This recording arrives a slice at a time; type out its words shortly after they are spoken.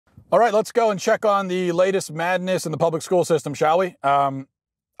All right, let's go and check on the latest madness in the public school system, shall we?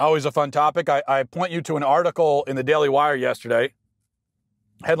 Always a fun topic. I point you to an article in the Daily Wire yesterday.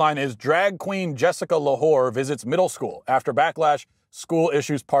 Headline is Drag Queen Jessica Lahore visits middle school. After backlash, school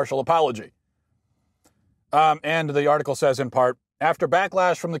issues partial apology. And the article says in part, after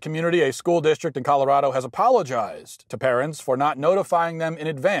backlash from the community, a school district in Colorado has apologized to parents for not notifying them in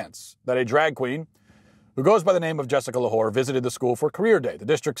advance that a drag queen who goes by the name of Jessica Lahore visited the school for Career Day. The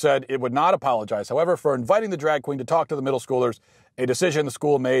district said it would not apologize, however, for inviting the drag queen to talk to the middle schoolers, a decision the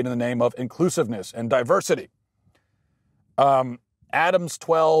school made in the name of inclusiveness and diversity. Adams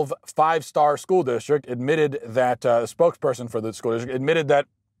 12 five-star school district admitted that, a spokesperson for the school district admitted that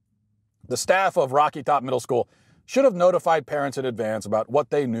the staff of Rocky Top Middle School should have notified parents in advance about what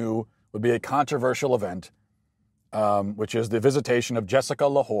they knew would be a controversial event, which is the visitation of Jessica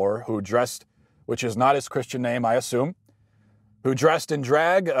Lahore, who dressed, which is not his Christian name, I assume, who dressed in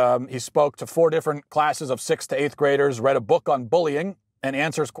drag. He spoke to 4 different classes of 6th to 8th graders, read a book on bullying, and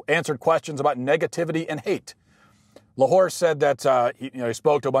answered questions about negativity and hate. Lahore said that he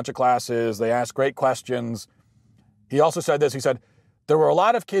spoke to a bunch of classes. They asked great questions. He also said this. He said, there were a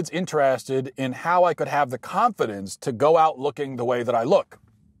lot of kids interested in how I could have the confidence to go out looking the way that I look,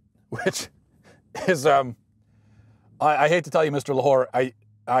 which is, I hate to tell you, Mr. Lahore,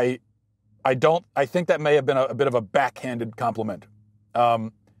 I think that may have been a bit of a backhanded compliment.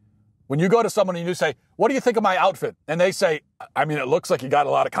 When you go to someone and you say, what do you think of my outfit? And they say, I mean, it looks like you got a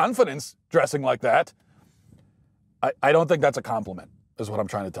lot of confidence dressing like that. I don't think that's a compliment, is what I'm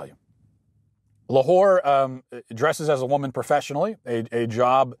trying to tell you. Lahore dresses as a woman professionally, a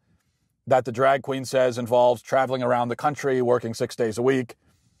job that the drag queen says involves traveling around the country, working 6 days a week.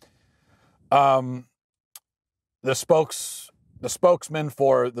 The spokesman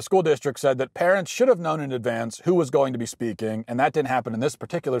for the school district said that parents should have known in advance who was going to be speaking, and that didn't happen in this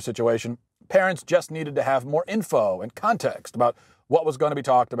particular situation. Parents just needed to have more info and context about what was going to be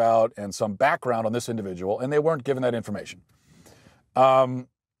talked about and some background on this individual, and they weren't given that information.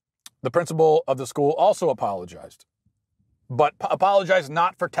 The principal of the school also apologized, but apologized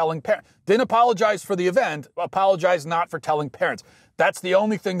not for telling parents. Didn't apologize for the event, apologized not for telling parents. That's the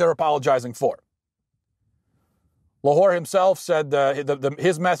only thing they're apologizing for. Lahore himself said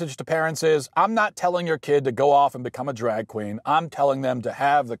his message to parents is, I'm not telling your kid to go off and become a drag queen. I'm telling them to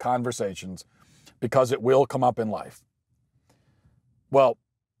have the conversations because it will come up in life. Well,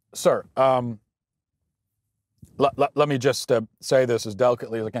 sir, let me just say this as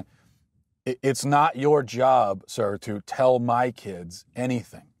delicately as I can. It's not your job, sir, to tell my kids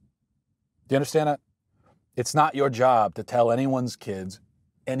anything. Do you understand that? It's not your job to tell anyone's kids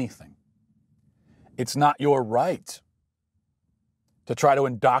anything. It's not your right to try to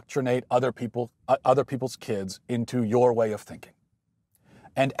indoctrinate other people's kids into your way of thinking.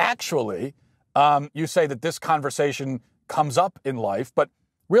 And actually, you say that this conversation comes up in life, but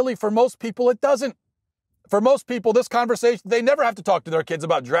really for most people it doesn't. For most people, this conversation, they never have to talk to their kids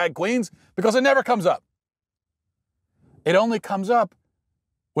about drag queens because it never comes up. It only comes up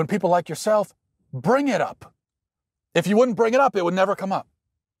when people like yourself bring it up. If you wouldn't bring it up, it would never come up.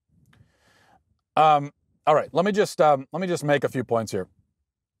 All right, let me just make a few points here,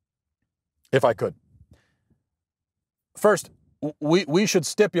 if I could. First, we should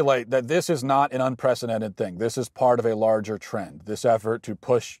stipulate that this is not an unprecedented thing. This is part of a larger trend. This effort to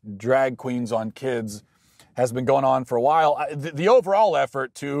push drag queens on kids has been going on for a while. The overall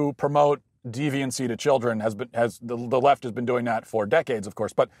effort to promote deviancy to children the left has been doing that for decades, of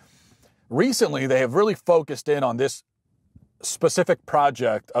course. But recently, they have really focused in on this specific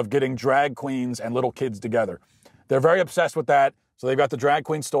project of getting drag queens and little kids together. They're very obsessed with that. So they've got the drag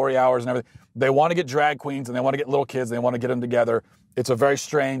queen story hours and everything. They want to get drag queens and they want to get little kids and they want to get them together. It's a very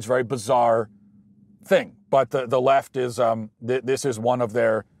strange, very bizarre thing. But the left is, this is one of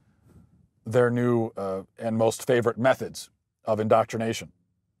their new and most favorite methods of indoctrination.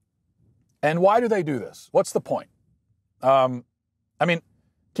 And why do they do this? What's the point?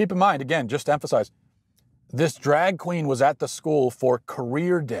 Keep in mind, again, just to emphasize, this drag queen was at the school for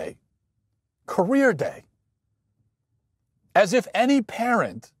Career Day. Career Day. As if any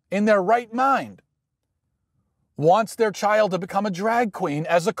parent in their right mind wants their child to become a drag queen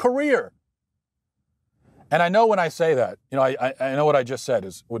as a career. And I know when I say that, I know what I just said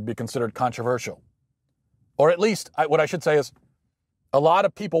would be considered controversial. Or at least what I should say is a lot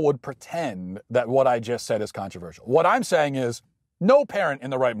of people would pretend that what I just said is controversial. What I'm saying is no parent in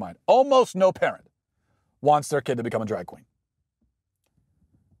the right mind, almost no parent, wants their kid to become a drag queen.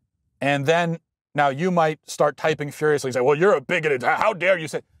 And then now you might start typing furiously and say, well, you're a bigot. How dare you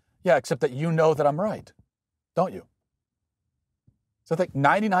say? Yeah, except that you know that I'm right, don't you? So I think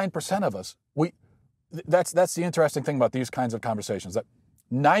 99% of us, that's the interesting thing about these kinds of conversations, that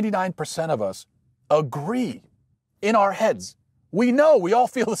 99% of us agree in our heads. We know, we all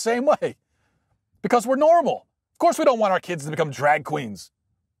feel the same way because we're normal. Of course we don't want our kids to become drag queens.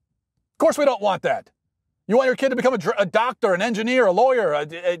 Of course we don't want that. You want your kid to become a doctor, an engineer, a lawyer,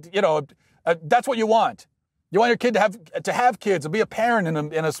 that's what you want. You want your kid to have kids and be a parent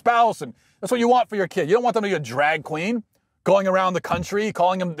and a spouse, and that's what you want for your kid. You don't want them to be a drag queen going around the country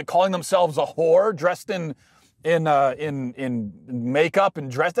calling themselves a whore, dressed in makeup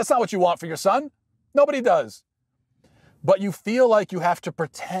and dress. That's not what you want for your son. Nobody does. But you feel like you have to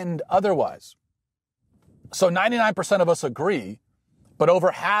pretend otherwise. So 99% of us agree, but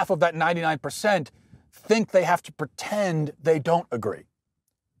over half of that 99% think they have to pretend they don't agree.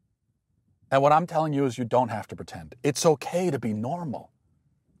 And what I'm telling you is you don't have to pretend. It's okay to be normal.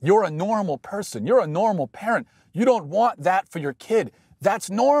 You're a normal person. You're a normal parent. You don't want that for your kid. That's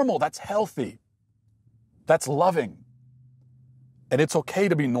normal. That's healthy. That's loving. And it's okay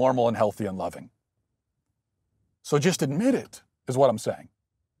to be normal and healthy and loving. So just admit it, is what I'm saying.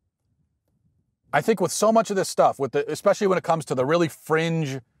 I think with so much of this stuff, especially when it comes to the really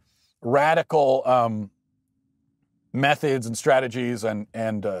fringe, radical methods and strategies and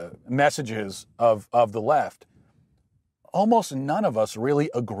messages of the left, almost none of us really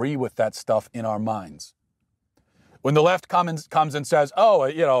agree with that stuff in our minds. When the left comes and says,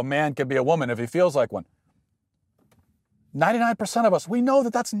 a man can be a woman if he feels like one, 99% of us, we know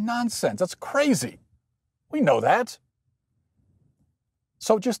that that's nonsense. That's crazy. We know that.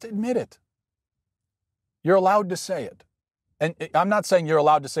 So just admit it. You're allowed to say it. And I'm not saying you're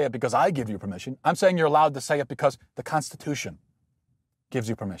allowed to say it because I give you permission. I'm saying you're allowed to say it because the Constitution gives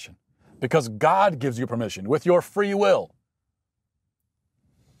you permission. Because God gives you permission with your free will.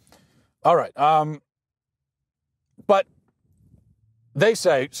 All right. But they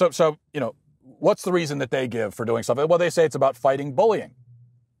say, what's the reason that they give for doing something? Well, they say it's about fighting bullying.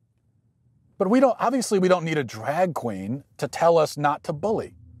 But we don't need a drag queen to tell us not to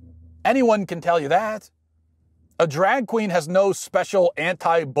bully. Anyone can tell you that. A drag queen has no special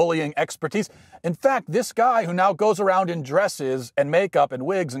anti-bullying expertise. In fact, this guy who now goes around in dresses and makeup and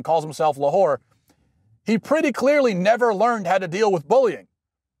wigs and calls himself Lahore, he pretty clearly never learned how to deal with bullying.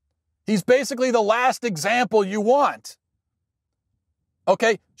 He's basically the last example you want.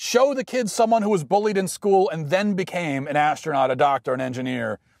 Okay, show the kids someone who was bullied in school and then became an astronaut, a doctor, an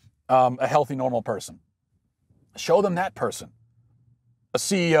engineer, a healthy, normal person. Show them that person. A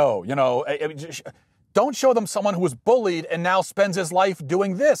CEO, don't show them someone who was bullied and now spends his life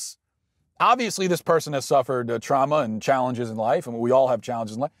doing this. Obviously, this person has suffered trauma and challenges in life, and we all have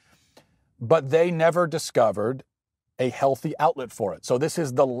challenges in life, but they never discovered a healthy outlet for it. So this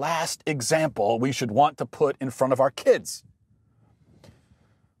is the last example we should want to put in front of our kids.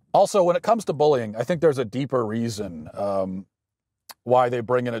 Also, when it comes to bullying, I think there's a deeper reason why they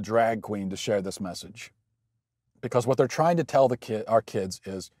bring in a drag queen to share this message. Because what they're trying to tell our kids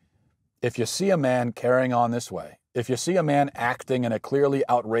is, if you see a man carrying on this way, if you see a man acting in a clearly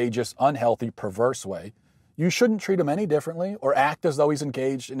outrageous, unhealthy, perverse way, you shouldn't treat him any differently or act as though he's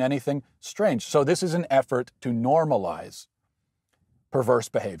engaged in anything strange. So this is an effort to normalize perverse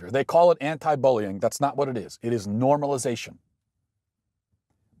behavior. They call it anti-bullying. That's not what it is. It is normalization.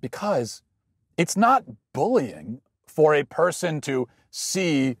 Because it's not bullying for a person to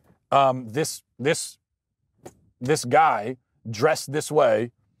see this guy dressed this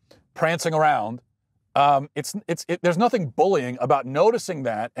way, prancing around. There's nothing bullying about noticing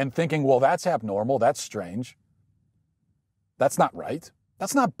that and thinking, well, that's abnormal, that's strange. That's not right.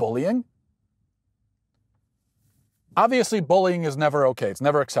 That's not bullying. Obviously, bullying is never okay. It's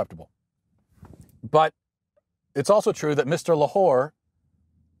never acceptable. But it's also true that Mr. Lahore,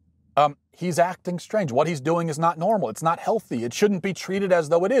 he's acting strange. What he's doing is not normal. It's not healthy. It shouldn't be treated as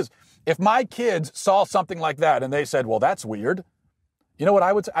though it is. If my kids saw something like that and they said, well, that's weird, you know what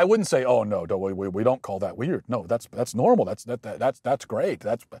I would say? I wouldn't say, oh, no, we don't call that weird. No, that's normal. That's great.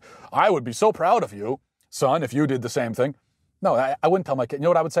 I would be so proud of you, son, if you did the same thing. No, I wouldn't tell my kid. You know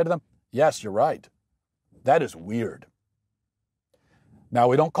what I would say to them? Yes, you're right. That is weird. Now,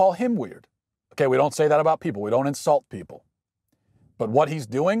 we don't call him weird. Okay, we don't say that about people. We don't insult people. But what he's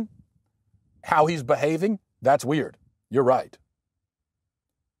doing, how he's behaving, that's weird. You're right.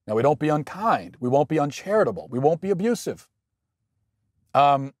 Now, we don't be unkind. We won't be uncharitable. We won't be abusive.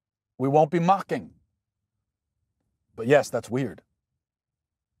 We won't be mocking. But yes, that's weird.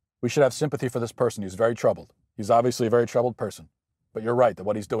 We should have sympathy for this person. He's very troubled. He's obviously a very troubled person. But you're right that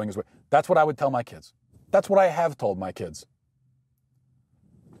what he's doing is weird. That's what I would tell my kids. That's what I have told my kids.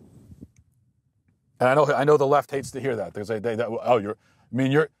 And I know the left hates to hear that. They say,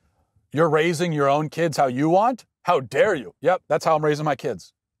 you're raising your own kids how you want? How dare you? Yep, that's how I'm raising my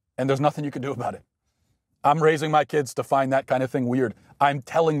kids. And there's nothing you can do about it. I'm raising my kids to find that kind of thing weird. I'm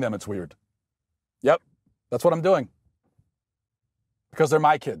telling them it's weird. Yep, that's what I'm doing. Because they're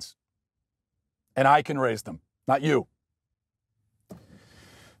my kids. And I can raise them, not you.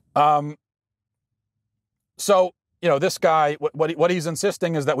 So, this guy, what he's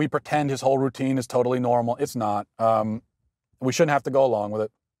insisting is that we pretend his whole routine is totally normal. It's not. We shouldn't have to go along with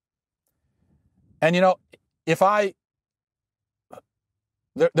it. And,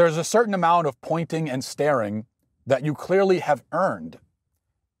 there's a certain amount of pointing and staring that you clearly have earned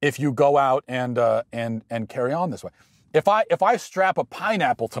if you go out and carry on this way. If I strap a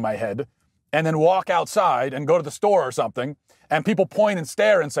pineapple to my head and then walk outside and go to the store or something, and people point and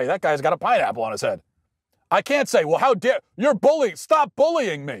stare and say, that guy's got a pineapple on his head, I can't say, well, how dare, you're bullying, stop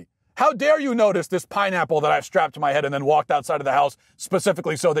bullying me. How dare you notice this pineapple that I've strapped to my head and then walked outside of the house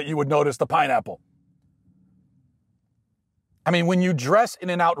specifically so that you would notice the pineapple? I mean, when you dress in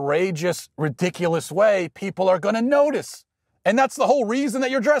an outrageous, ridiculous way, people are going to notice. And that's the whole reason that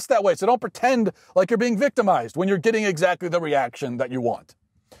you're dressed that way. So don't pretend like you're being victimized when you're getting exactly the reaction that you want.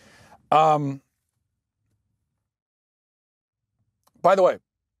 By the way,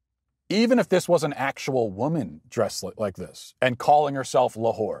 even if this was an actual woman dressed like this and calling herself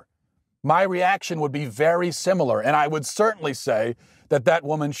Lahore, my reaction would be very similar. And I would certainly say that that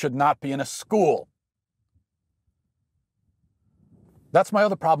woman should not be in a school. That's my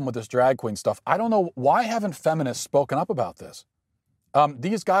other problem with this drag queen stuff. I don't know, why haven't feminists spoken up about this?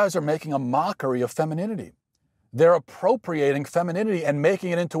 These guys are making a mockery of femininity. They're appropriating femininity and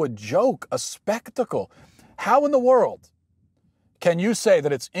making it into a joke, a spectacle. How in the world can you say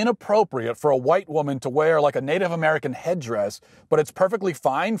that it's inappropriate for a white woman to wear like a Native American headdress, but it's perfectly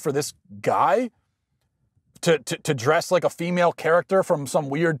fine for this guy to dress like a female character from some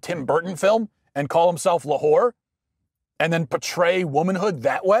weird Tim Burton film and call himself Lahore? And then portray womanhood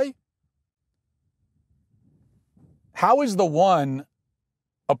that way? How is the one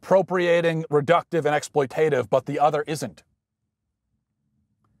appropriating, reductive, and exploitative, but the other isn't?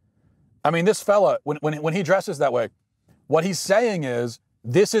 I mean, this fella, when he dresses that way, what he's saying is,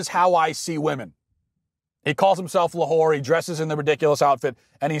 this is how I see women. He calls himself Lahore, he dresses in the ridiculous outfit,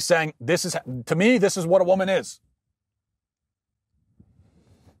 and he's saying, to me, this is what a woman is.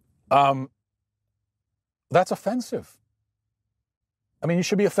 That's offensive. I mean, you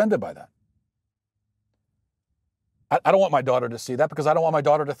should be offended by that. I don't want my daughter to see that because I don't want my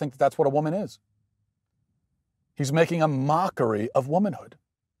daughter to think that that's what a woman is. He's making a mockery of womanhood.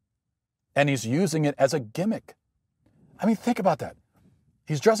 And he's using it as a gimmick. I mean, think about that.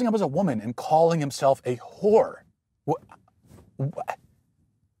 He's dressing up as a woman and calling himself a whore.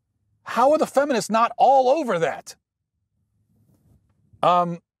 How are the feminists not all over that?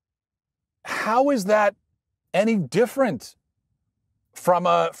 How is that any different from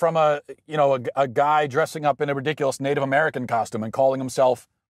a guy dressing up in a ridiculous Native American costume and calling himself,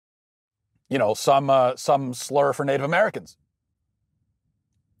 some slur for Native Americans?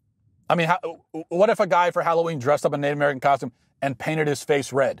 I mean, what if a guy for Halloween dressed up in a Native American costume and painted his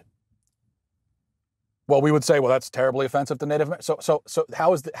face red? Well, we would say, well, that's terribly offensive to Native Americans. So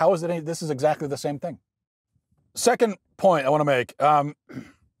how is it? This is exactly the same thing. Second point I want to make.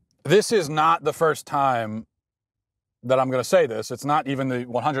 This is not the first time that I'm going to say this. It's not even the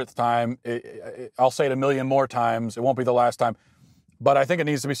 100th time. I'll say it a million more times. It won't be the last time. But I think it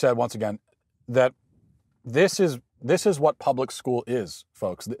needs to be said once again that this is what public school is,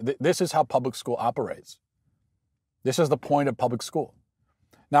 folks. This is how public school operates. This is the point of public school.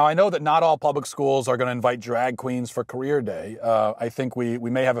 Now, I know that not all public schools are going to invite drag queens for career day. I think we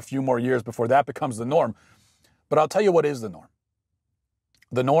may have a few more years before that becomes the norm. But I'll tell you what is the norm.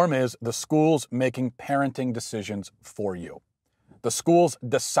 The norm is the schools making parenting decisions for you. The schools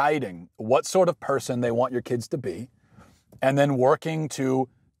deciding what sort of person they want your kids to be, and then working to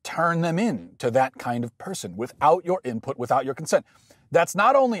turn them into that kind of person without your input, without your consent. That's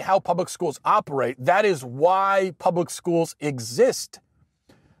not only how public schools operate, that is why public schools exist.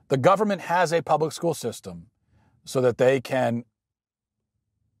 The government has a public school system so that they can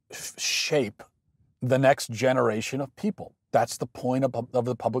shape the next generation of people. That's the point of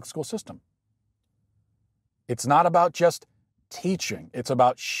the public school system. It's not about just teaching. It's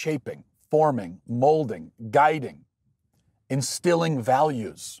about shaping, forming, molding, guiding, instilling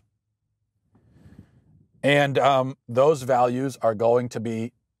values. And those values are going to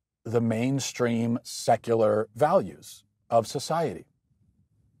be the mainstream secular values of society.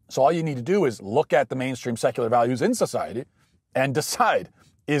 So all you need to do is look at the mainstream secular values in society and decide,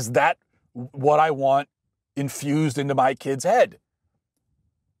 is that what I want infused into my kid's head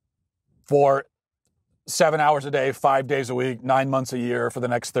for 7 hours a day, 5 days a week, 9 months a year for the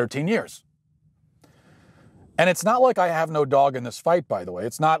next 13 years. And it's not like I have no dog in this fight, by the way.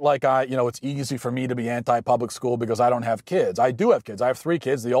 It's not like it's easy for me to be anti-public school because I don't have kids. I do have kids. I have 3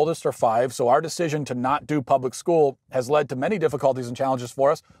 kids. The oldest are 5. So our decision to not do public school has led to many difficulties and challenges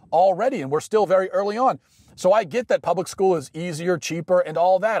for us already. And we're still very early on. So I get that public school is easier, cheaper, and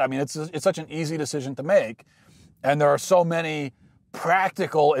all that. I mean, it's such an easy decision to make. And there are so many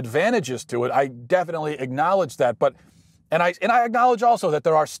practical advantages to it. I definitely acknowledge that. And I acknowledge also that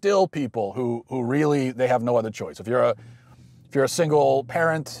there are still people who really, they have no other choice. If you're a single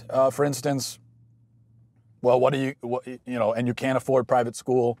parent, for instance, well, and you can't afford private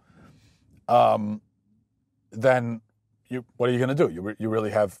school, then what are you going to do? You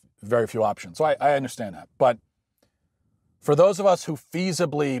really have very few options. So I understand that. But for those of us who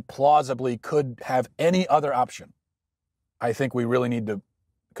feasibly, plausibly could have any other option, I think we really need to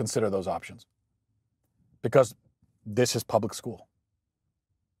consider those options, because this is public school.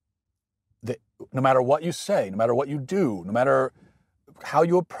 No matter what you say, no matter what you do, no matter how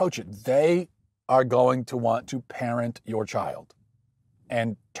you approach it, they are going to want to parent your child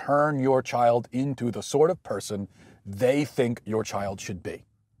and turn your child into the sort of person they think your child should be.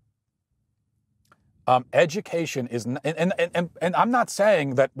 Education is, and I'm not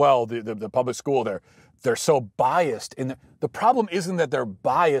saying that, well, the public school, they're so biased in the problem isn't that they're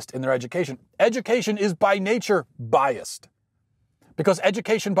biased in their education. Education is by nature biased, because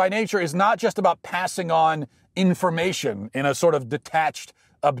education by nature is not just about passing on information in a sort of detached,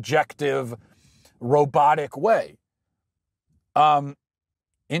 objective, robotic way.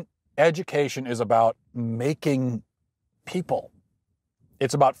 Education is about making people.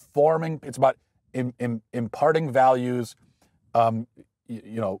 It's about forming. It's about imparting values.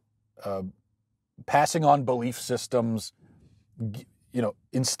 Passing on belief systems,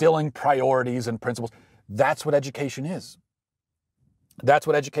 instilling priorities and principles. That's what education is. That's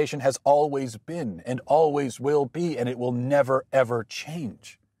what education has always been and always will be, and it will never, ever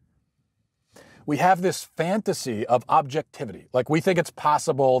change. We have this fantasy of objectivity. Like we think it's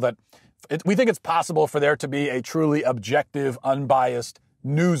possible for there to be a truly objective, unbiased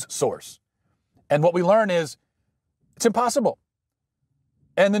news source. And what we learn is it's impossible.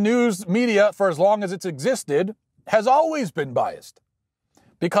 And the news media, for as long as it's existed, has always been biased,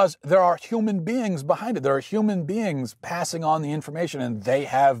 because there are human beings behind it. There are human beings passing on the information, and they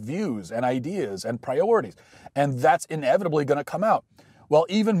have views and ideas and priorities. And that's inevitably going to come out. Well,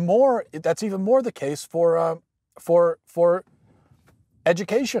 that's even more the case for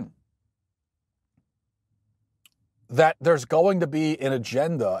education. That there's going to be an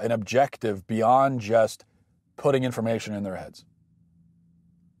agenda, an objective beyond just putting information in their heads.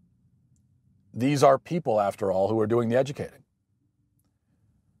 These are people, after all, who are doing the educating.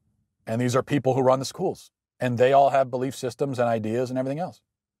 And these are people who run the schools. And they all have belief systems and ideas and everything else.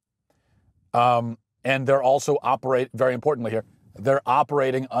 And they're also very importantly here, they're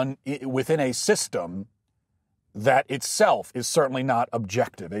operating within a system that itself is certainly not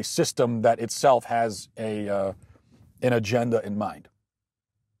objective, a system that itself has an agenda in mind.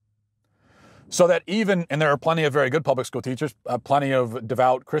 So that and there are plenty of very good public school teachers, plenty of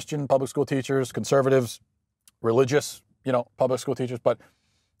devout Christian public school teachers, conservatives, religious, public school teachers,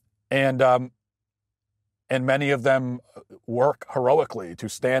 and many of them work heroically to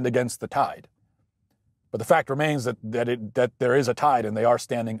stand against the tide. But the fact remains that there is a tide, and they are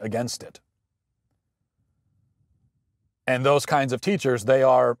standing against it. And those kinds of teachers, they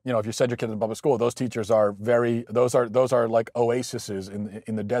are, if you send your kids to public school, those teachers are those are like oases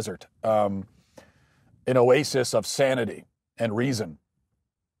in the desert. An oasis of sanity and reason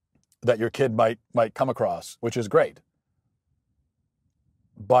that your kid might come across, which is great.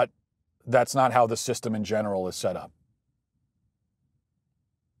 But that's not how the system in general is set up.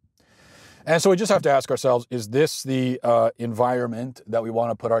 And so we just have to ask ourselves, is this the environment that we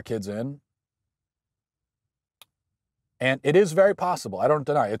want to put our kids in? And it is very possible. I don't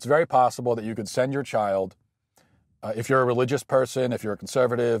deny it's very possible that you could send your child, if you're a religious person, if you're a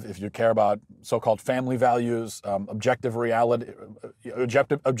conservative, if you care about so-called family values, objective reality,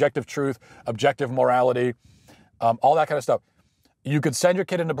 objective truth, objective morality, all that kind of stuff. You could send your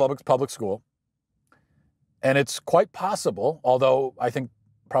kid into public school, and it's quite possible, although I think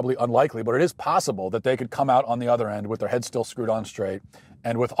probably unlikely, but it is possible that they could come out on the other end with their head still screwed on straight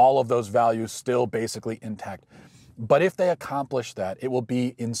and with all of those values still basically intact. But if they accomplish that, it will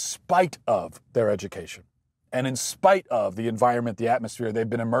be in spite of their education and in spite of the environment, the atmosphere they've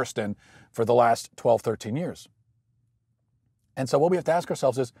been immersed in for the last 12, 13 years. And so what we have to ask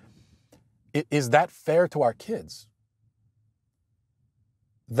ourselves is, Is that fair to our kids?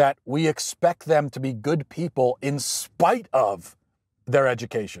 That we expect them to be good people in spite of their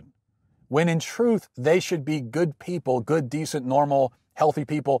education, when in truth, they should be good people, good, decent, normal, healthy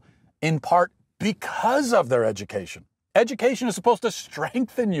people, in part because of their education. Education is supposed to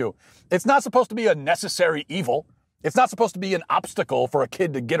strengthen you. It's not supposed to be a necessary evil. It's not supposed to be an obstacle for a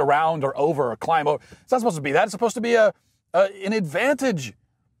kid to get around or over or climb over. It's not supposed to be that. It's supposed to be an advantage.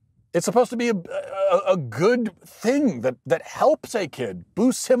 It's supposed to be a good thing that helps a kid,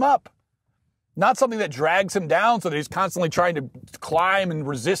 boosts him up. Not something that drags him down so that he's constantly trying to climb and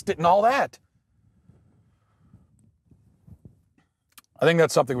resist it and all that. I think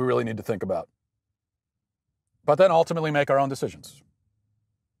that's something we really need to think about. But then ultimately make our own decisions.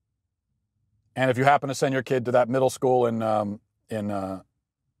 And if you happen to send your kid to that middle school in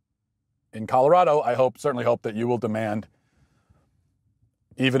Colorado, I certainly hope that you will demand,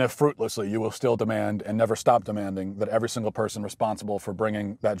 even if fruitlessly, you will still demand and never stop demanding that every single person responsible for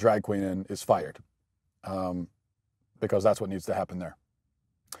bringing that drag queen in is fired. Because that's what needs to happen there.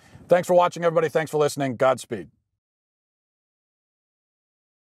 Thanks for watching, everybody. Thanks for listening. Godspeed.